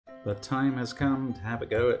The time has come to have a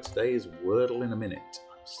go at today's Wordle in a minute.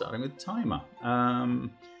 I'm starting with timer.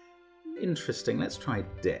 Interesting. Let's try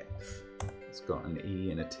depth. It's got an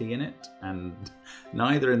E and a T in it, and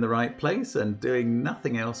neither in the right place and doing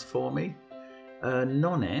nothing else for me.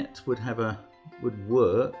 Nonnet would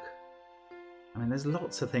work. I mean, there's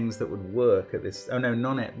lots of things that would work at this. Oh no,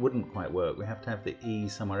 nonnet wouldn't quite work. We have to have the E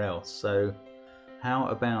somewhere else. So how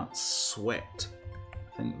about sweat?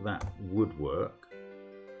 I think that would work.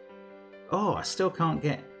 Oh, I still can't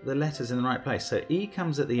get the letters in the right place. So E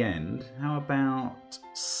comes at the end. How about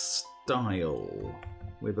style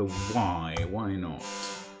with a Y? Why not?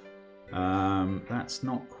 That's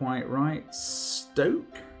not quite right.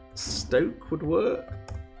 Stoke? Stoke would work.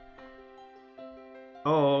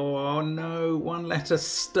 Oh no, one letter.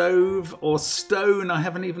 Stove or stone. I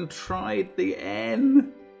haven't even tried the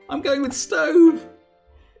N. I'm going with stove.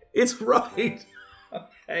 It's right.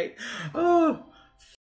 Okay. Oh.